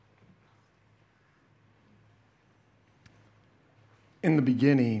In the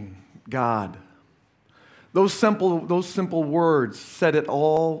beginning, God. Those simple words set it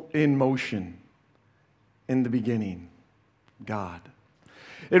all in motion. In the beginning, God.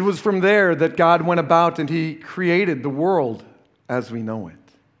 It was from there that God went about and He created the world as we know it.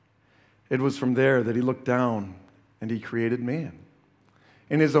 It was from there that He looked down and He created man.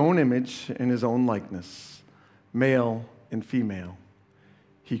 In His own image, in His own likeness, male and female,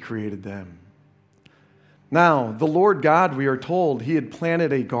 He created them. Now, the Lord God, we are told, He had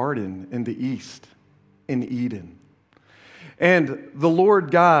planted a garden in the east, in Eden. And the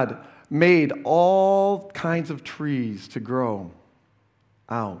Lord God made all kinds of trees to grow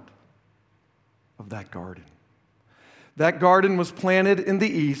out of that garden. That garden was planted in the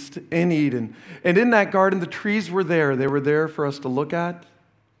east, in Eden. And in that garden, the trees were there. They were there for us to look at.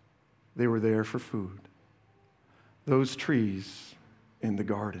 They were there for food. Those trees in the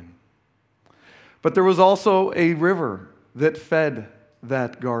garden. But there was also a river that fed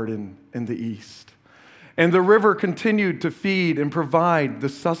that garden in the east. And the river continued to feed and provide the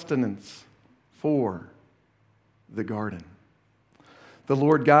sustenance for the garden. The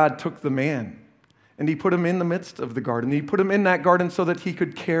Lord God took the man and He put him in the midst of the garden. He put him in that garden so that he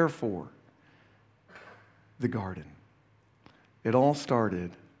could care for the garden. It all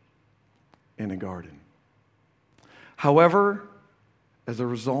started in a garden. However, as a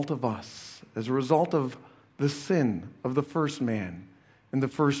result of us, as a result of the sin of the first man and the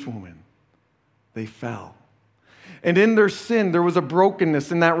first woman, they fell. And in their sin, there was a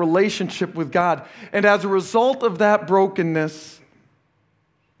brokenness in that relationship with God. And as a result of that brokenness,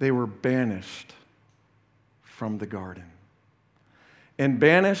 they were banished from the garden. And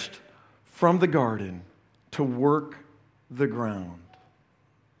banished from the garden to work the ground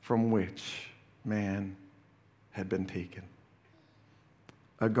from which man had been taken.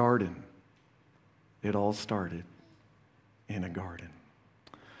 A garden. It all started in a garden.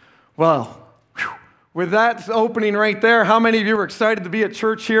 Well, with that opening right there, how many of you are excited to be at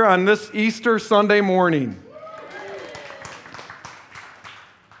church here on this Easter Sunday morning?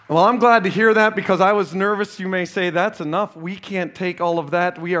 Well, I'm glad to hear that because I was nervous. You may say, that's enough. We can't take all of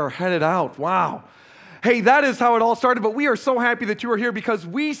that. We are headed out. Wow. Hey, that is how it all started, but we are so happy that you are here because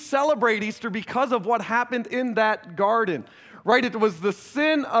we celebrate Easter because of what happened in that garden. Right? It was the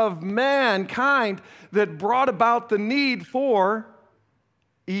sin of mankind that brought about the need for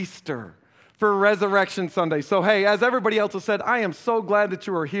Easter, for Resurrection Sunday. So, hey, as everybody else has said, I am so glad that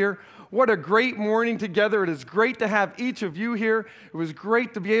you are here. What a great morning together. It is great to have each of you here. It was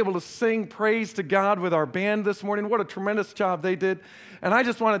great to be able to sing praise to God with our band this morning. What a tremendous job they did. And I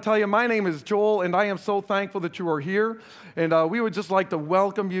just want to tell you, my name is Joel, and I am so thankful that you are here. And we would just like to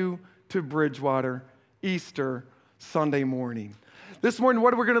welcome you to Bridgewater Easter Sunday morning. This morning,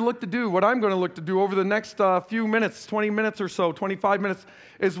 what we're going to look to do, what I'm going to look to do over the next few minutes, 20 minutes or so, 25 minutes,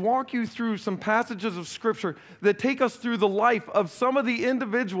 is walk you through some passages of Scripture that take us through the life of some of the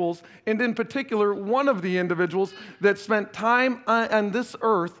individuals, and in particular, one of the individuals that spent time on this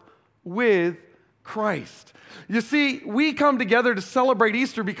earth with Christ. You see, we come together to celebrate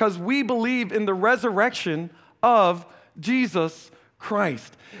Easter because we believe in the resurrection of Jesus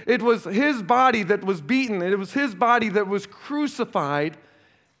Christ. It was His body that was beaten, it was His body that was crucified,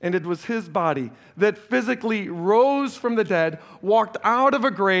 and it was His body that physically rose from the dead, walked out of a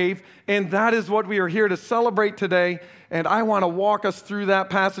grave, and that is what we are here to celebrate today. And I want to walk us through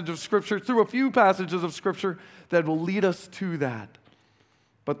that passage of Scripture, through a few passages of Scripture that will lead us to that.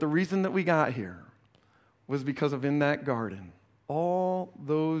 But the reason that we got here was because of in that garden, all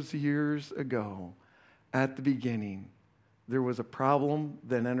those years ago, at the beginning, there was a problem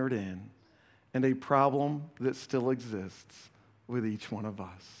that entered in, and a problem that still exists with each one of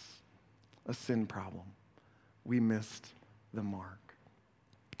us. A sin problem. We missed the mark.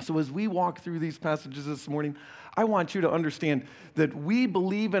 So as we walk through these passages this morning, I want you to understand that we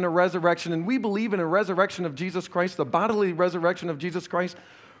believe in a resurrection, and we believe in a resurrection of Jesus Christ, the bodily resurrection of Jesus Christ,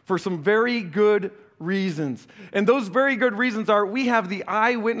 for some very good reasons. And those very good reasons are we have the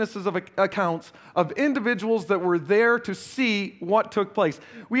eyewitnesses of accounts of individuals that were there to see what took place.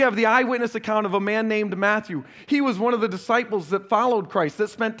 We have the eyewitness account of a man named Matthew. He was one of the disciples that followed Christ, that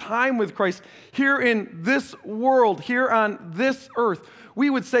spent time with Christ here in this world, here on this earth. We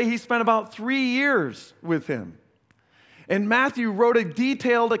would say he spent about 3 years with him. And Matthew wrote a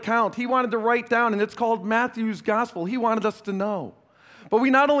detailed account. He wanted to write down, and it's called Matthew's Gospel. He wanted us to know. But we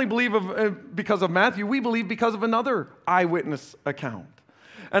not only believe because of Matthew, we believe because of another eyewitness account.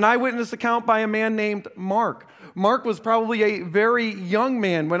 An eyewitness account by a man named Mark. Mark was probably a very young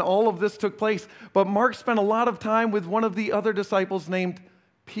man when all of this took place, but Mark spent a lot of time with one of the other disciples named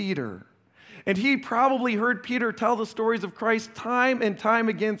Peter. And he probably heard Peter tell the stories of Christ time and time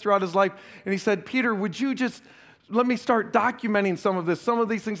again throughout his life. And he said, Peter, would you just let me start documenting some of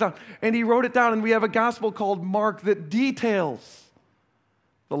these things down. And he wrote it down, and we have a gospel called Mark that details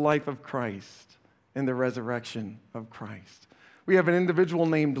the life of Christ and the resurrection of Christ. We have an individual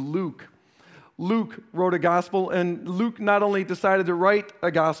named Luke. Luke wrote a gospel, and Luke not only decided to write a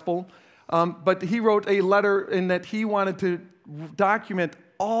gospel, but he wrote a letter in that he wanted to document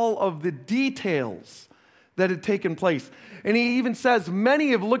all of the details that had taken place. And he even says,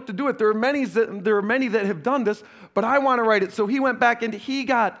 many have looked to do it. There are many that have done this, but I want to write it. So he went back and he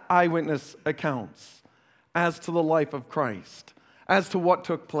got eyewitness accounts as to the life of Christ, as to what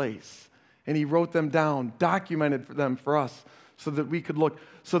took place. And he wrote them down, documented them for us so that we could look,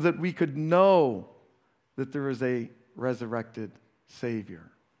 so that we could know that there is a resurrected Savior.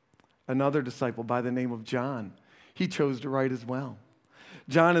 Another disciple by the name of John, he chose to write as well.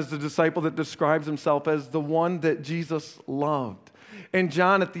 John is the disciple that describes himself as the one that Jesus loved. And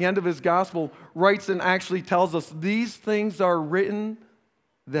John, at the end of his gospel, writes and actually tells us, these things are written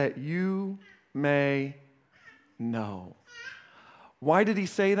that you may know. Why did he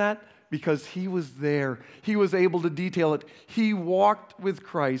say that? Because he was there. He was able to detail it. He walked with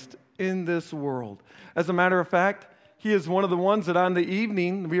Christ in this world. As a matter of fact, he is one of the ones that on the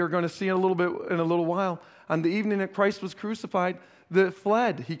evening, we are going to see in a little while, on the evening that Christ was crucified, that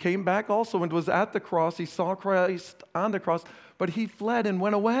fled. He came back also and was at the cross. He saw Christ on the cross, but he fled and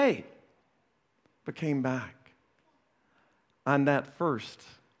went away, but came back. On that first,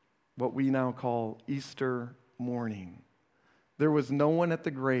 what we now call Easter morning, there was no one at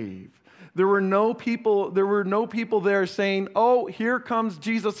the grave. There were no people there saying, "Oh, here comes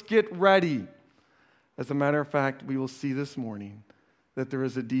Jesus, get ready." As a matter of fact, we will see this morning that there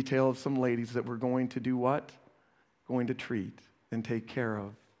is a detail of some ladies that were going to do what? Going to treat and take care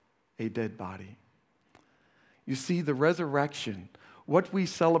of a dead body. You see, the resurrection, what we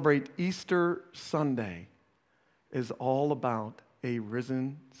celebrate Easter Sunday, is all about a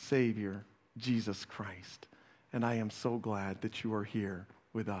risen Savior, Jesus Christ. And I am so glad that you are here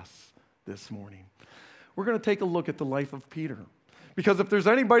with us this morning. We're going to take a look at the life of Peter. Because if there's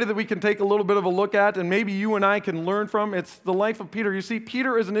anybody that we can take a little bit of a look at, and maybe you and I can learn from, it's the life of Peter. You see,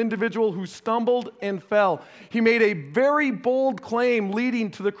 Peter is an individual who stumbled and fell. He made a very bold claim leading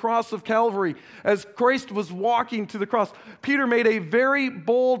to the cross of Calvary. As Christ was walking to the cross, Peter made a very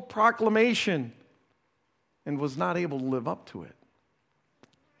bold proclamation and was not able to live up to it.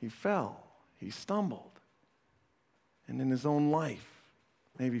 He fell. He stumbled. And in his own life,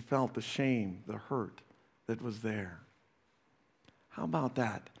 maybe felt the shame, the hurt that was there. How about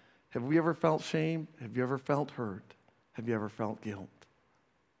that? Have we ever felt shame? Have you ever felt hurt? Have you ever felt guilt?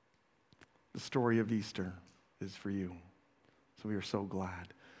 The story of Easter is for you. So we are so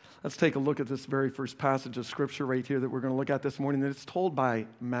glad. Let's take a look at this very first passage of Scripture right here that we're going to look at this morning. It's told by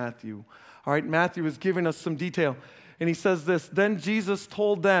Matthew. All right, Matthew is giving us some detail. And he says this, then Jesus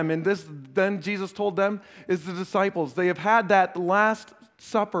told them, and this then Jesus told them is the disciples. They have had that Last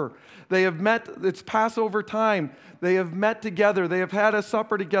Supper. They have met, it's Passover time. They have met together. They have had a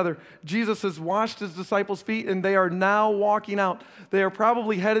supper together. Jesus has washed his disciples' feet, and they are now walking out. They are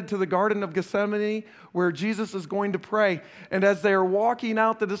probably headed to the Garden of Gethsemane, where Jesus is going to pray. And as they are walking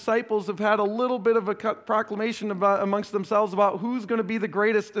out, the disciples have had a little bit of a proclamation amongst themselves about who's going to be the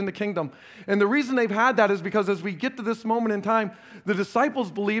greatest in the kingdom. And the reason they've had that is because as we get to this moment in time, the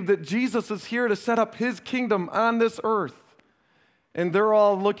disciples believe that Jesus is here to set up his kingdom on this earth. And they're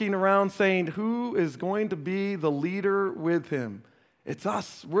all looking around saying, who is going to be the leader with him? It's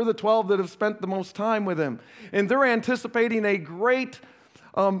us. We're the 12 that have spent the most time with him. And they're anticipating a great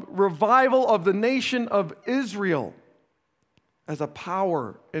revival of the nation of Israel as a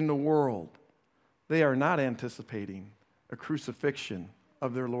power in the world. They are not anticipating a crucifixion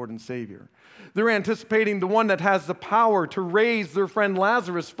of their Lord and Savior. They're anticipating the one that has the power to raise their friend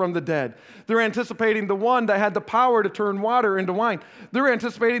Lazarus from the dead. They're anticipating the one that had the power to turn water into wine. They're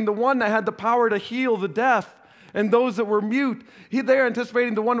anticipating the one that had the power to heal the deaf and those that were mute. They're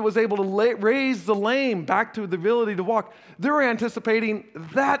anticipating the one that was able to raise the lame back to the ability to walk. They're anticipating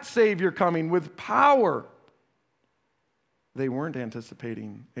that Savior coming with power. They weren't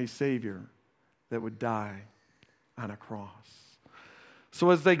anticipating a Savior that would die on a cross. So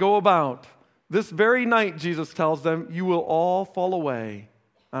as they go about, this very night, Jesus tells them, you will all fall away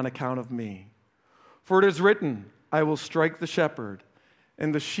on account of me. For it is written, I will strike the shepherd,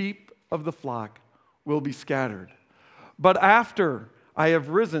 and the sheep of the flock will be scattered. But after I have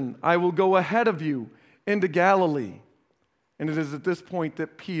risen, I will go ahead of you into Galilee. And it is at this point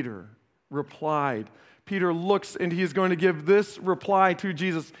that Peter replied. Peter looks and he is going to give this reply to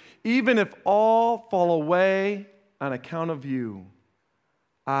Jesus. Even if all fall away on account of you,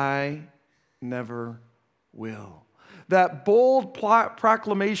 I never will. That bold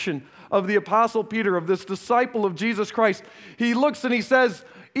proclamation of the Apostle Peter, of this disciple of Jesus Christ, he looks and he says,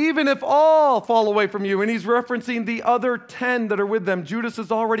 even if all fall away from you, and he's referencing the other 10 that are with them. Judas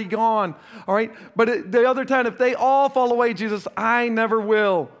is already gone, all right? But the other 10, if they all fall away, Jesus, I never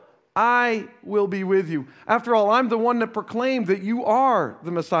will. I will be with you. After all, I'm the one that proclaimed that you are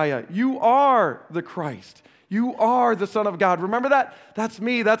the Messiah. You are the Christ. You are the Son of God. Remember that? That's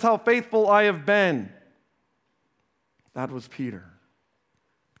me. That's how faithful I have been. That was Peter.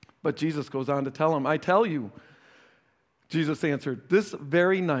 But Jesus goes on to tell him, I tell you, Jesus answered, this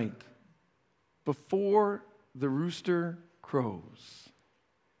very night, before the rooster crows,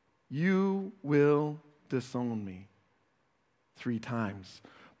 you will disown me 3 times.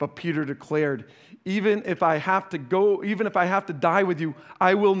 But Peter declared, even if I have to die with you,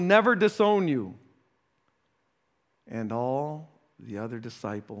 I will never disown you. And all the other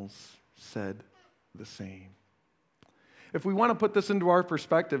disciples said the same. If we want to put this into our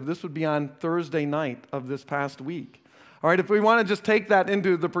perspective, this would be on Thursday night of this past week. All right, if we want to just take that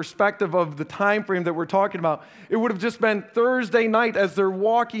into the perspective of the time frame that we're talking about, it would have just been Thursday night as they're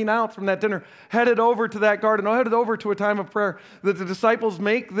walking out from that dinner, headed over to that garden, or headed over to a time of prayer, that the disciples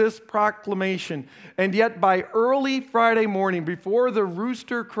make this proclamation. And yet by early Friday morning, before the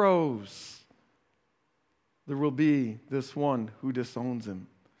rooster crows, there will be this one who disowns him,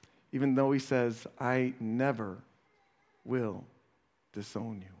 even though he says, I never will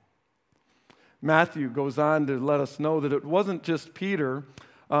disown you. Matthew goes on to let us know that it wasn't just Peter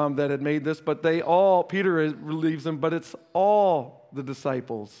that had made this, but Peter relieves them, but it's all the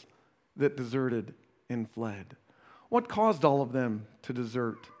disciples that deserted and fled. What caused all of them to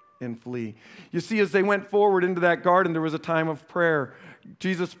desert and flee? You see, as they went forward into that garden, there was a time of prayer.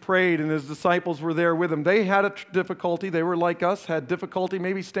 Jesus prayed and his disciples were there with him. They had a difficulty. They were like us, had difficulty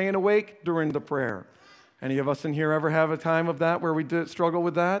maybe staying awake during the prayer. Any of us in here ever have a time of that where we did struggle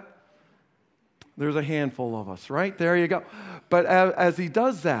with that? There's a handful of us, right? There you go. But as he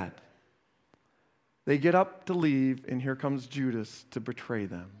does that, they get up to leave, and here comes Judas to betray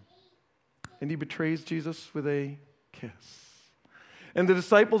them. And he betrays Jesus with a kiss. And the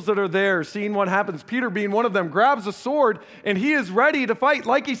disciples that are there, seeing what happens, Peter being one of them, grabs a sword, and he is ready to fight.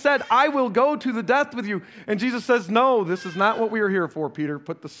 Like he said, I will go to the death with you. And Jesus says, no, this is not what we are here for, Peter.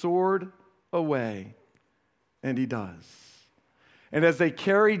 Put the sword away. And he does. And as they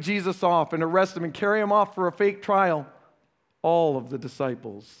carry Jesus off and arrest him and carry him off for a fake trial, all of the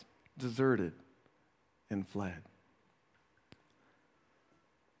disciples deserted and fled.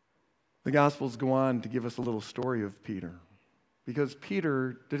 The Gospels go on to give us a little story of Peter. Because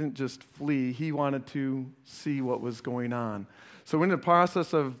Peter didn't just flee, he wanted to see what was going on. So in the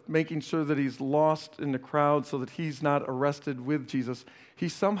process of making sure that he's lost in the crowd so that he's not arrested with Jesus, he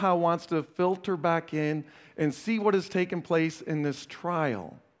somehow wants to filter back in and see what has taken place in this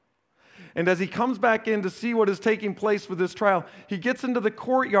trial. And as he comes back in to see what is taking place with this trial, he gets into the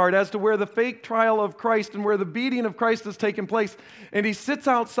courtyard as to where the fake trial of Christ and where the beating of Christ has taken place. And he sits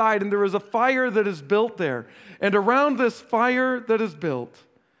outside, and there is a fire that is built there. And around this fire that is built,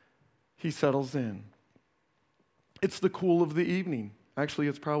 he settles in. It's the cool of the evening. Actually,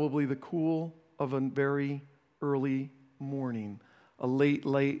 it's probably the cool of a very early morning, a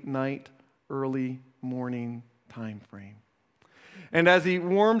late night, early morning time frame. And as he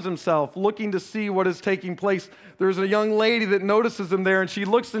warms himself, looking to see what is taking place, there's a young lady that notices him there, and she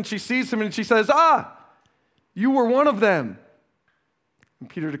looks and she sees him and she says, you were one of them. And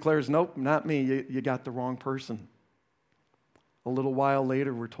Peter declares, nope, not me. You got the wrong person. A little while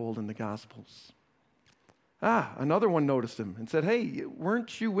later, we're told in the Gospels. Another one noticed him and said, hey,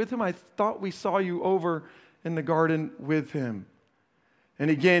 weren't you with him? I thought we saw you over in the garden with him. And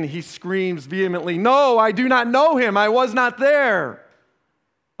again, he screams vehemently, no, I do not know him. I was not there.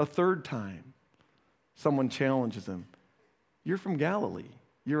 A third time, someone challenges him. You're from Galilee.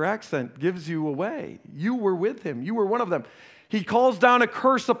 Your accent gives you away. You were with him. You were one of them. He calls down a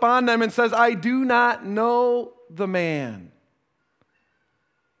curse upon them and says, I do not know the man.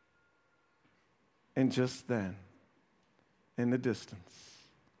 And just then, in the distance,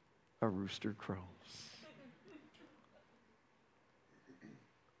 a rooster crows.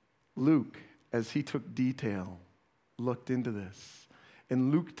 Luke, as he took detail, looked into this.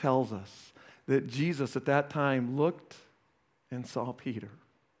 And Luke tells us that Jesus at that time looked and saw Peter.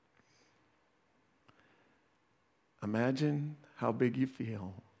 Imagine how big you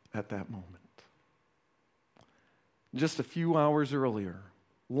feel at that moment. Just a few hours earlier,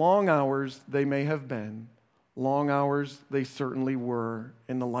 Long hours they may have been. Long hours they certainly were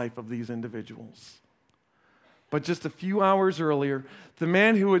in the life of these individuals. But just a few hours earlier, the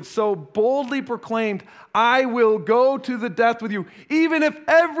man who had so boldly proclaimed, "I will go to the death with you, even if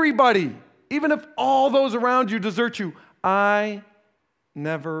everybody, even if all those around you desert you, I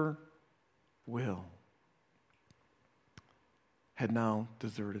never will," had now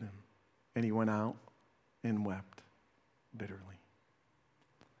deserted him. And he went out and wept bitterly.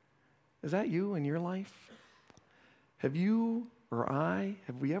 Is that you in your life? Have you or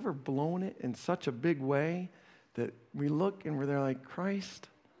have we ever blown it in such a big way that we look and we're there like, Christ,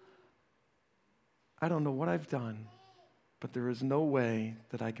 I don't know what I've done, but there is no way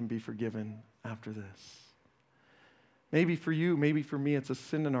that I can be forgiven after this. Maybe for you, maybe for me, it's a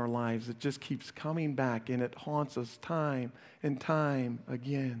sin in our lives that just keeps coming back and it haunts us time and time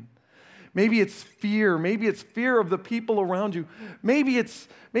again. Maybe it's fear. Maybe it's fear of the people around you. Maybe it's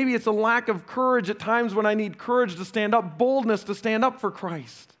a lack of courage at times when I need courage to stand up, boldness to stand up for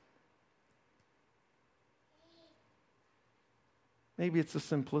Christ. Maybe it's the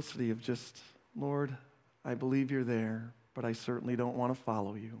simplicity of just, Lord, I believe you're there, but I certainly don't want to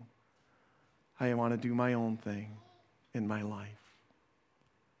follow you. I want to do my own thing in my life.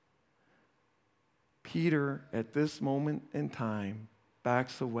 Peter, at this moment in time,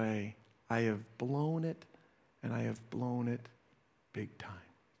 backs away. I have blown it, and I have blown it big time.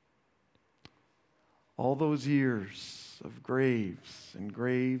 All those years of graves and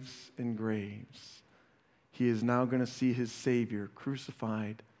graves and graves, he is now going to see his Savior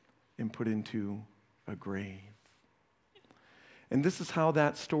crucified and put into a grave. And this is how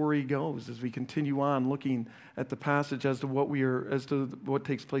that story goes as we continue on looking at the passage as to what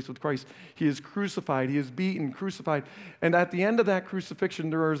takes place with Christ. He is crucified, he is beaten, crucified. And at the end of that crucifixion,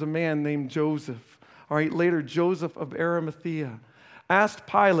 there is a man named Joseph. All right, later, Joseph of Arimathea asked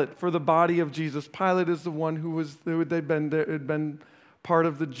Pilate for the body of Jesus. Pilate is the one who had been part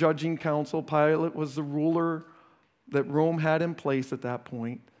of the judging council. Pilate was the ruler that Rome had in place at that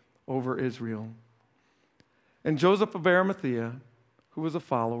point over Israel. And Joseph of Arimathea, who was a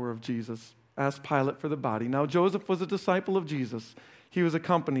follower of Jesus, asked Pilate for the body. Now, Joseph was a disciple of Jesus. He was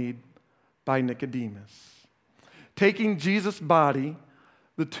accompanied by Nicodemus. Taking Jesus' body,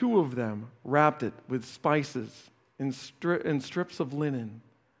 the two of them wrapped it with spices and strips of linen.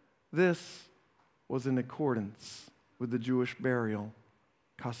 This was in accordance with the Jewish burial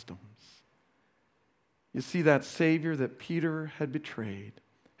customs. You see, that Savior that Peter had betrayed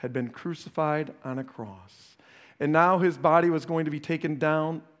had been crucified on a cross. And now his body was going to be taken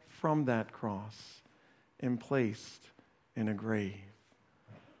down from that cross and placed in a grave.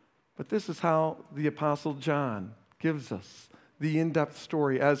 But this is how the Apostle John gives us the in-depth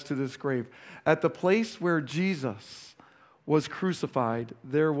story as to this grave. At the place where Jesus was crucified,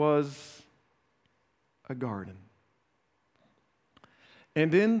 there was a garden.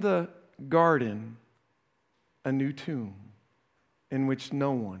 And in the garden, a new tomb in which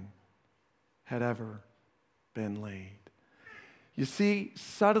no one had ever been laid. You see,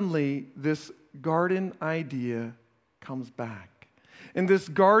 suddenly this garden idea comes back. And this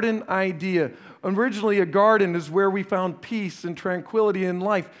garden idea, originally a garden is where we found peace and tranquility in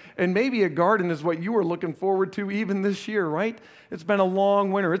life. And maybe a garden is what you were looking forward to even this year, right? It's been a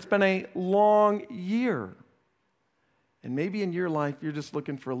long winter. It's been a long year. And maybe in your life, you're just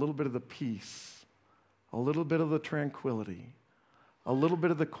looking for a little bit of the peace, a little bit of the tranquility, a little bit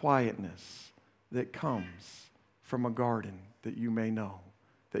of the quietness that comes from a garden that you may know,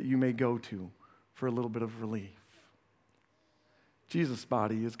 that you may go to for a little bit of relief. Jesus'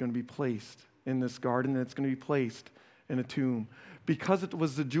 body is going to be placed in this garden, and it's going to be placed in a tomb. Because it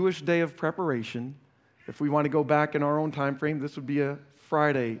was the Jewish day of preparation, if we want to go back in our own time frame, this would be a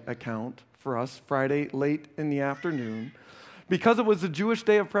Friday account for us, Friday late in the afternoon. Because it was the Jewish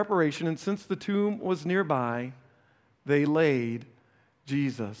day of preparation, and since the tomb was nearby, they laid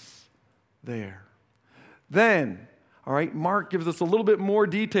Jesus there. Then, all right, Mark gives us a little bit more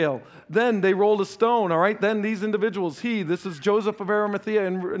detail. Then they rolled a stone, all right? Then these individuals, this is Joseph of Arimathea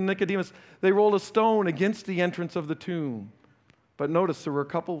and Nicodemus, they rolled a stone against the entrance of the tomb. But notice there were a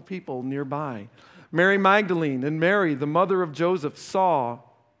couple of people nearby. Mary Magdalene and Mary, the mother of Joseph, saw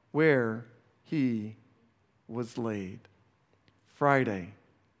where he was laid. Friday,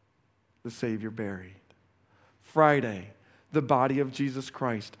 the Savior buried. Friday, the body of Jesus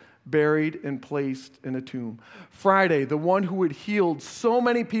Christ buried and placed in a tomb. Friday, the one who had healed so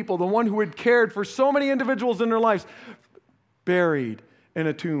many people, the one who had cared for so many individuals in their lives, buried in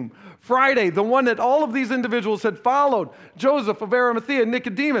a tomb. Friday, the one that all of these individuals had followed, Joseph of Arimathea,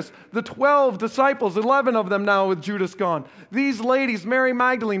 Nicodemus, the 12 disciples, 11 of them now with Judas gone. These ladies, Mary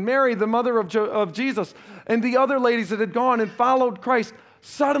Magdalene, Mary, the mother of Jesus, and the other ladies that had gone and followed Christ.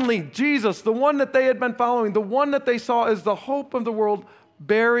 Suddenly, Jesus, the one that they had been following, the one that they saw as the hope of the world,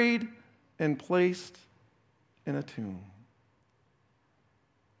 buried and placed in a tomb.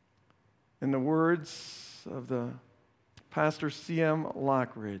 In the words of the Pastor C.M.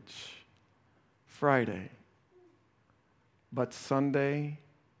 Lockridge, Friday, but Sunday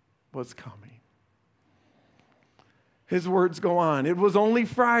was coming. His words go on. It was only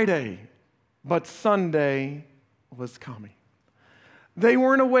Friday, but Sunday was coming. They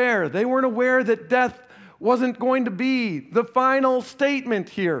weren't aware. They weren't aware that death wasn't going to be the final statement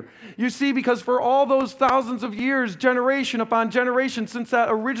here. You see, because for all those thousands of years, generation upon generation, since that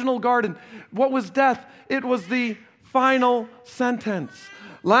original garden, what was death? It was the final sentence.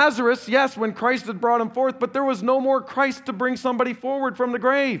 Lazarus, yes, when Christ had brought him forth, but there was no more Christ to bring somebody forward from the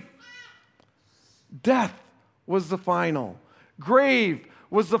grave. Death was the final. Grave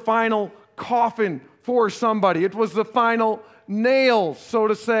was the final coffin for somebody. It was the final nail, so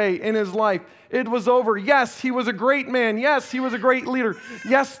to say, in his life. It was over. Yes, he was a great man. Yes, he was a great leader.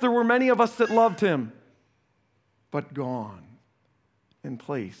 Yes, there were many of us that loved him, but gone and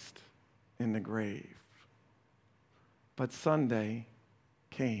placed in the grave. But Sunday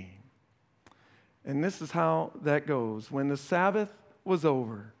came. And this is how that goes. When the Sabbath was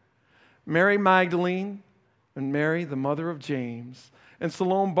over, Mary Magdalene and Mary, the mother of James, and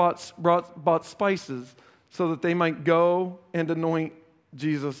Salome bought spices so that they might go and anoint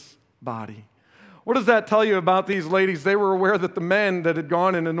Jesus' body. What does that tell you about these ladies? They were aware that the men that had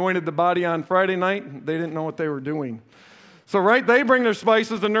gone and anointed the body on Friday night, they didn't know what they were doing. So, right, they bring their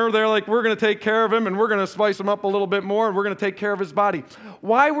spices and they're like, we're going to take care of him and we're going to spice him up a little bit more and we're going to take care of his body.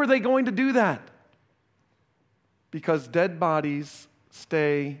 Why were they going to do that? Because dead bodies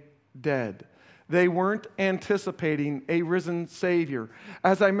stay dead. They weren't anticipating a risen Savior.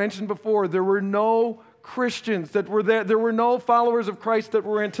 As I mentioned before, there were no Christians that were there. There were no followers of Christ that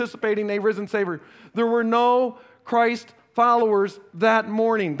were anticipating a risen Savior. There were no Christ followers that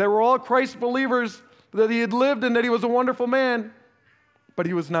morning. They were all Christ believers that he had lived and that he was a wonderful man, but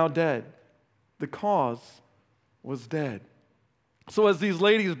he was now dead. The cause was dead. So as these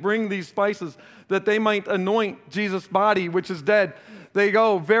ladies bring these spices that they might anoint Jesus' body, which is dead, they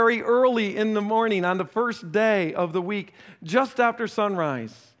go very early in the morning on the first day of the week, just after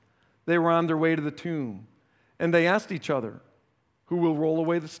sunrise. They were on their way to the tomb, and they asked each other, who will roll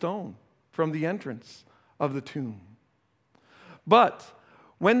away the stone from the entrance of the tomb? But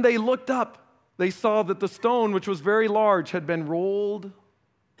when they looked up, they saw that the stone, which was very large, had been rolled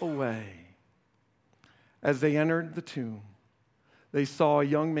away. As they entered the tomb, they saw a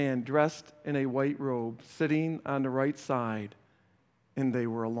young man dressed in a white robe sitting on the right side, and they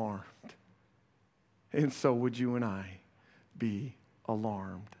were alarmed. And so would you and I be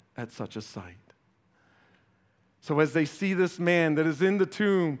alarmed at such a sight. So as they see this man that is in the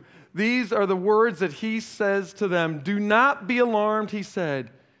tomb, these are the words that he says to them. Do not be alarmed, he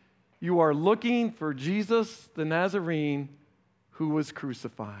said. You are looking for Jesus the Nazarene who was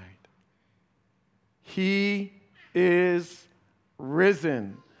crucified. He is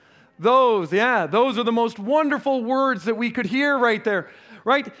risen. Those are the most wonderful words that we could hear right there,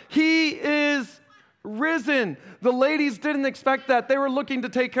 right? He is risen. The ladies didn't expect that. They were looking to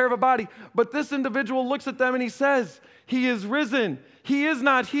take care of a body. But this individual looks at them and he says, he is risen. He is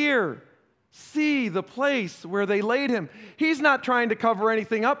not here. See the place where they laid him. He's not trying to cover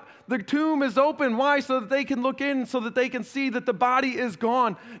anything up. The tomb is open. Why? So that they can look in, so that they can see that the body is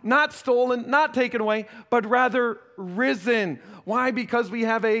gone, not stolen, not taken away, but rather risen. Why? Because we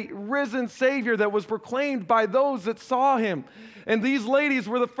have a risen Savior that was proclaimed by those that saw him. And these ladies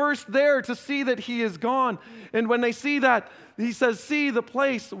were the first there to see that he is gone. And when they see that, he says, see the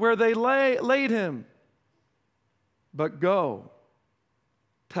place where they laid him. But go,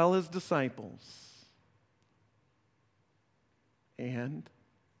 tell his disciples and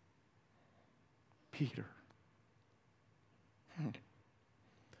Peter.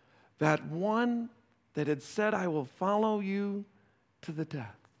 That one that had said, I will follow you to the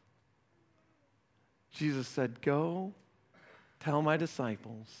death. Jesus said, go, tell my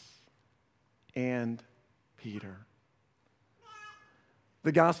disciples and Peter.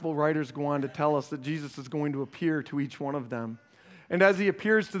 The gospel writers go on to tell us that Jesus is going to appear to each one of them. And as he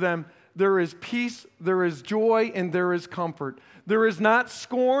appears to them, there is peace, there is joy, and there is comfort. There is not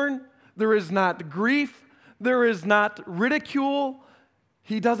scorn, there is not grief, there is not ridicule.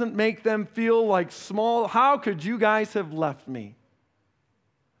 He doesn't make them feel like small. How could you guys have left me?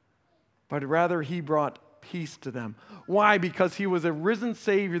 but rather he brought peace to them. Why? Because he was a risen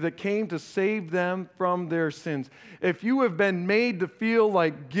Savior that came to save them from their sins. If you have been made to feel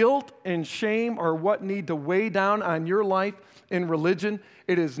like guilt and shame are what need to weigh down on your life in religion,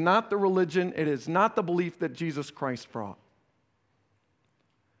 it is not the religion, it is not the belief that Jesus Christ brought.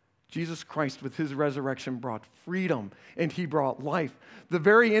 Jesus Christ, with his resurrection, brought freedom, and he brought life. The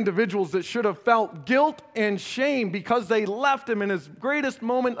very individuals that should have felt guilt and shame because they left him in his greatest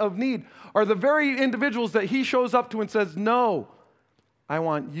moment of need are the very individuals that he shows up to and says, "No, I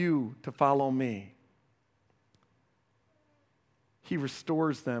want you to follow me." He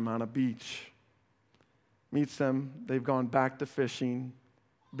restores them on a beach, meets them, they've gone back to fishing,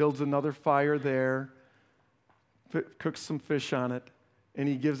 builds another fire there, cooks some fish on it, and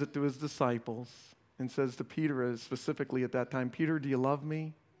he gives it to his disciples and says to Peter, specifically at that time, "Peter, do you love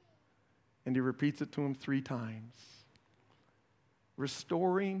me?" And he repeats it to him 3 times.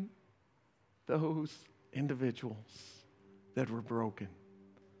 Restoring those individuals that were broken,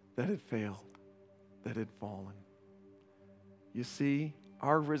 that had failed, that had fallen. You see,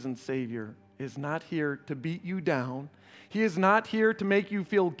 our risen Savior is not here to beat you down. He is not here to make you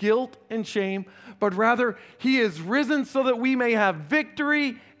feel guilt and shame, but rather he is risen so that we may have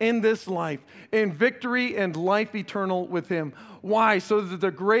victory in this life, and victory and life eternal with him. Why? So that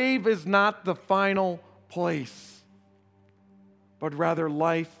the grave is not the final place, but rather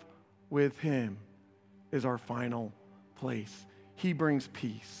life with him is our final place. He brings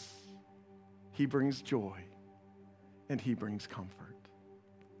peace, he brings joy, and he brings comfort.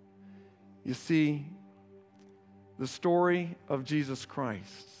 You see, the story of Jesus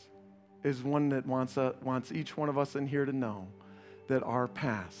Christ is one that wants each one of us in here to know that our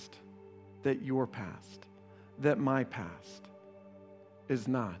past, that your past, that my past is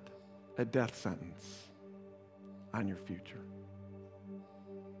not a death sentence on your future.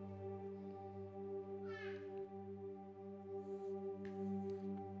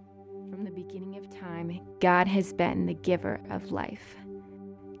 From the beginning of time, God has been the giver of life.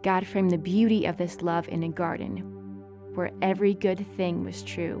 God framed the beauty of this love in a garden where every good thing was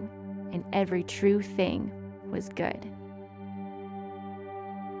true and every true thing was good.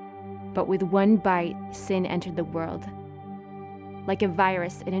 But with one bite, sin entered the world. Like a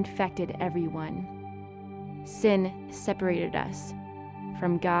virus, it infected everyone. Sin separated us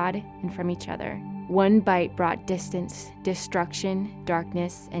from God and from each other. One bite brought distance, destruction,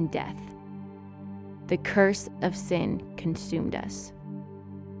 darkness, and death. The curse of sin consumed us.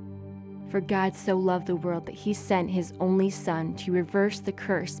 For God so loved the world that he sent his only Son to reverse the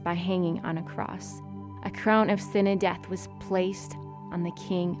curse by hanging on a cross. A crown of sin and death was placed on the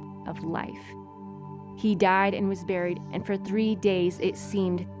King of life. He died and was buried, and for 3 days it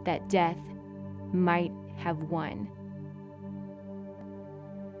seemed that death might have won.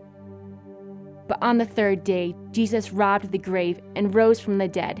 But on the 3rd day, Jesus robbed the grave and rose from the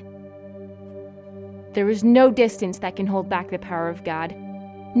dead. There is no distance that can hold back the power of God.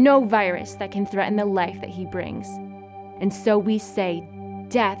 No virus that can threaten the life that he brings. And so we say,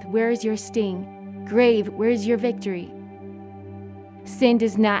 "Death, where is your sting? Grave, where is your victory?" Sin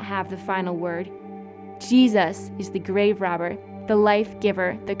does not have the final word. Jesus is the grave robber, the life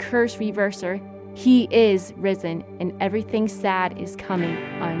giver, the curse reverser. He is risen, and everything sad is coming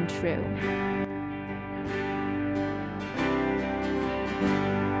untrue.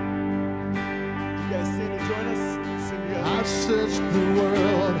 You guys stand and join us? Sing together. I've searched the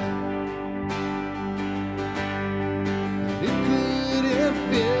world, it couldn't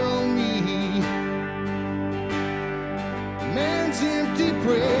fill me. Man's empty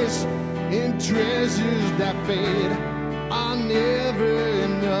praise and treasures that fade are never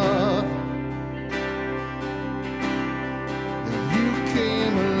enough. And you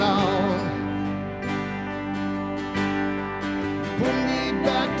came along, put me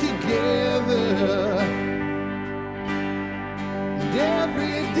back together. And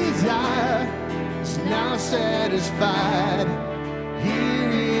every desire is now satisfied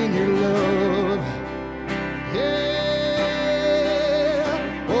here in your love. Yeah.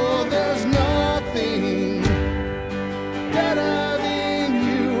 Oh, there's nothing better than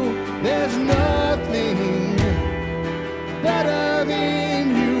you. There's nothing better than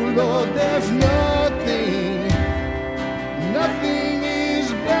you, Lord. There's nothing, nothing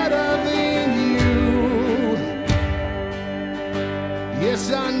is better than you.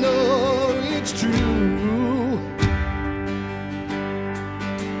 Yes, I know it's true.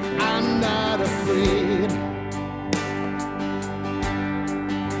 I'm not afraid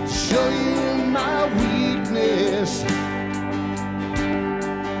to show you my weakness,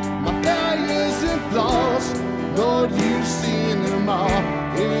 my failures and flaws. Lord, you've seen them all,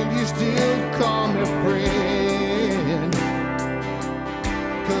 and you still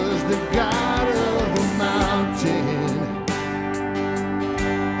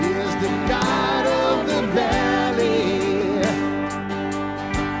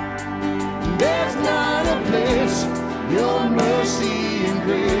Your mercy and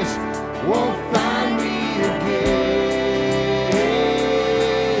grace won't find me again.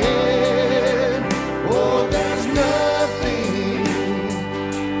 Oh, there's nothing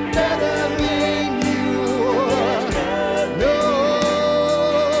better than you. No,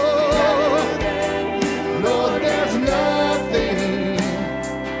 no, there's nothing.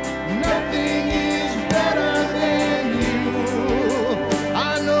 Nothing is better than you. I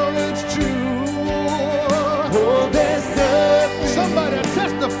know it's true. Oh, there's nothing. Somebody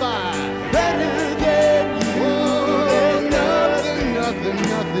testify. Better than you. Oh, nothing, nothing,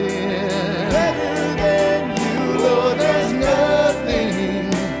 nothing. Better than you. Oh, there's nothing.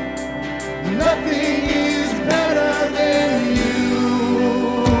 Nothing is better than you.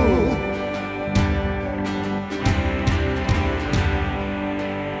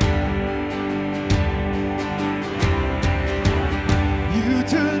 You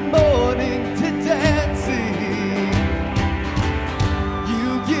turn mourning to dancing. You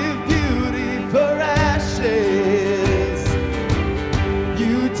give beauty for ashes.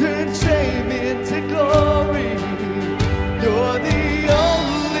 You turn shame into glory. You're the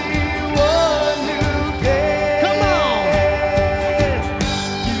only one who can. Come on!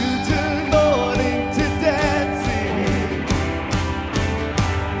 You turn mourning to dancing.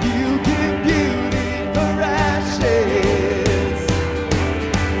 You give beauty for ashes.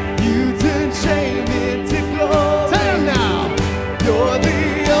 You turn shame into glory. Tell him now. You're the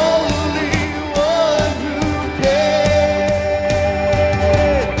only one who can.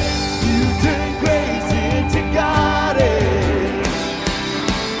 You turn grace into gardens.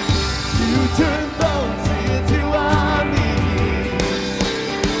 You turn bones into armies.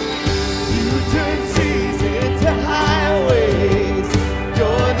 You turn seas into highways.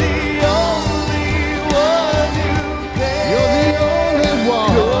 You're the only one who can. You're the only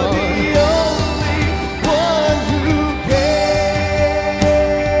one. You're the only one who can.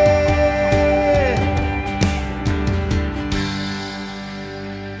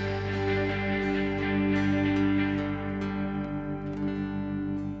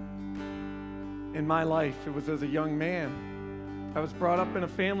 In my life, it was as a young man. I was brought up in a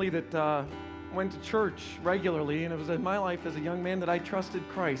family that went to church regularly, and it was in my life as a young man that I trusted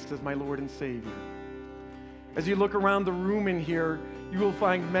Christ as my Lord and Savior. As you look around the room in here, you will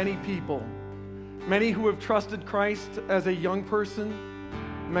find many people, many who have trusted Christ as a young person,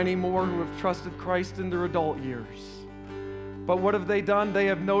 many more who have trusted Christ in their adult years. But what have they done? They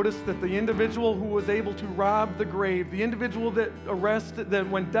have noticed that the individual who was able to rob the grave, the individual that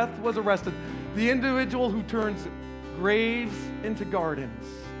when death was arrested, the individual who turns graves into gardens,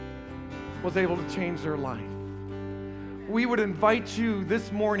 was able to change their life. We would invite you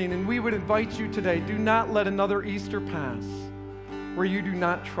this morning, and we would invite you today, do not let another Easter pass where you do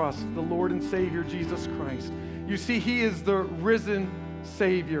not trust the Lord and Savior Jesus Christ. You see, He is the risen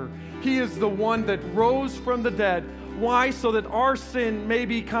Savior. He is the one that rose from the dead. Why? So that our sin may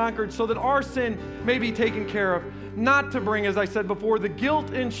be conquered, so that our sin may be taken care of. Not to bring, as I said before, the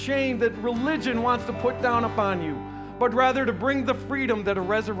guilt and shame that religion wants to put down upon you, but rather to bring the freedom that a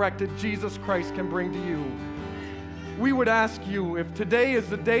resurrected Jesus Christ can bring to you. We would ask you, if today is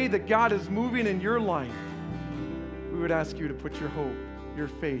the day that God is moving in your life, we would ask you to put your hope, your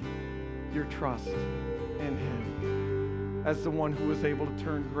faith, your trust in Him as the one who is able to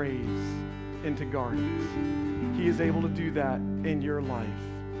turn graves into gardens. He is able to do that in your life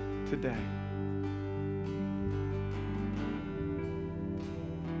today.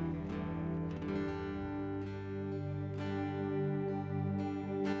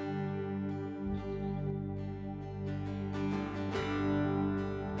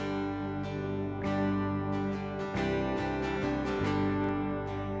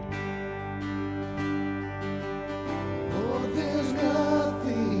 Oh, there's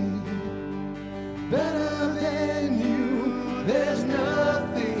nothing better than you. There's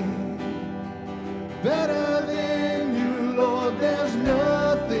nothing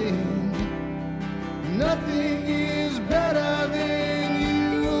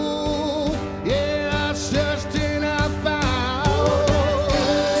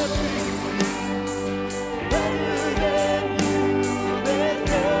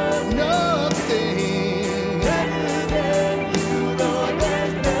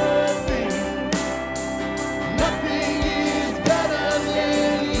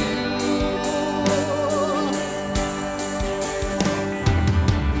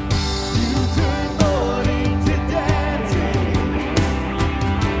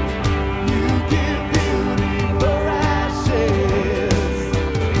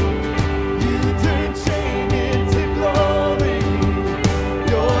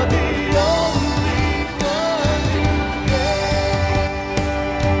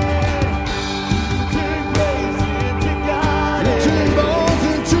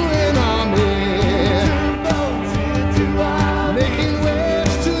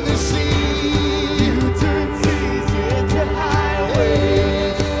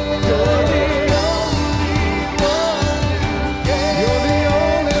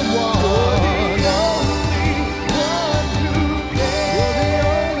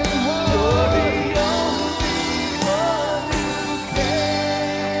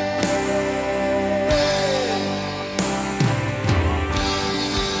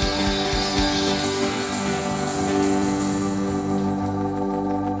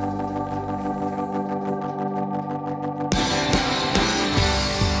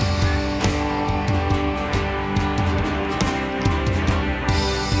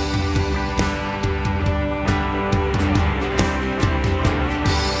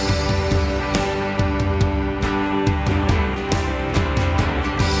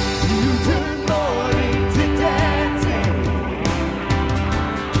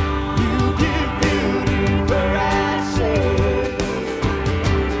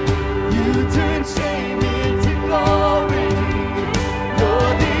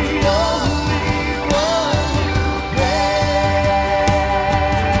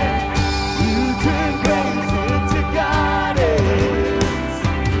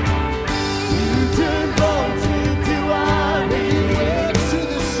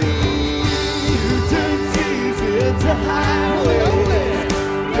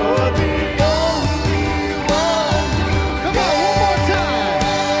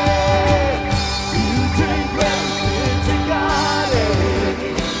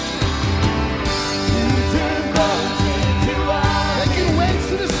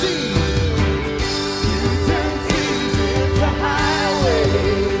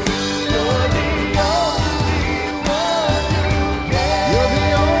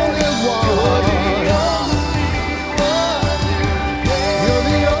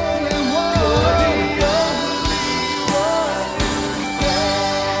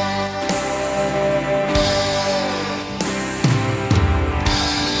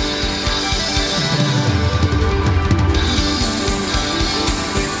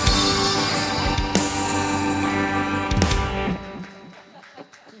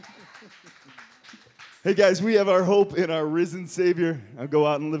Hey, guys, we have our hope in our risen Savior. Now go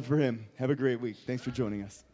out and live for him. Have a great week. Thanks for joining us.